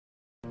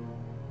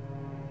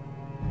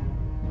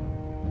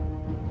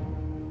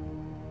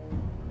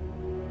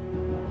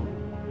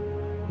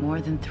More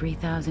than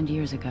 3,000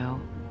 years ago,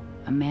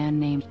 a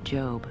man named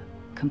Job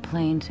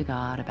complained to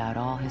God about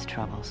all his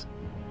troubles.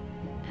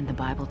 And the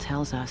Bible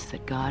tells us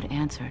that God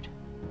answered.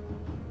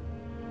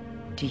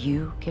 Do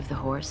you give the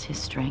horse his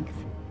strength?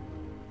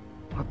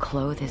 Or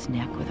clothe his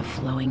neck with a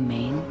flowing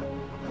mane?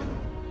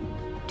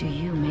 Do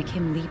you make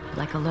him leap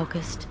like a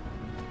locust,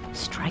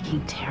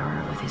 striking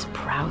terror with his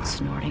proud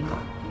snorting?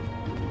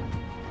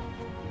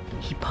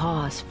 He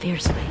paws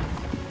fiercely,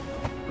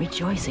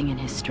 rejoicing in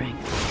his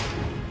strength,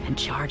 and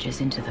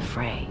charges into the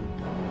fray.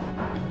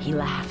 He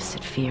laughs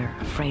at fear,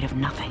 afraid of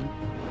nothing.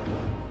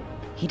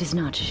 He does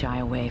not shy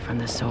away from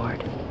the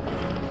sword.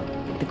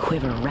 The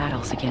quiver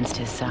rattles against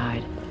his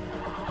side,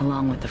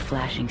 along with the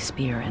flashing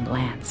spear and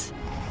lance.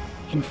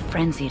 In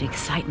frenzied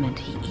excitement,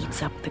 he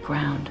eats up the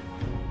ground.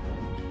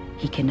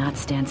 He cannot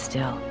stand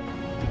still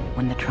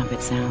when the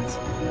trumpet sounds.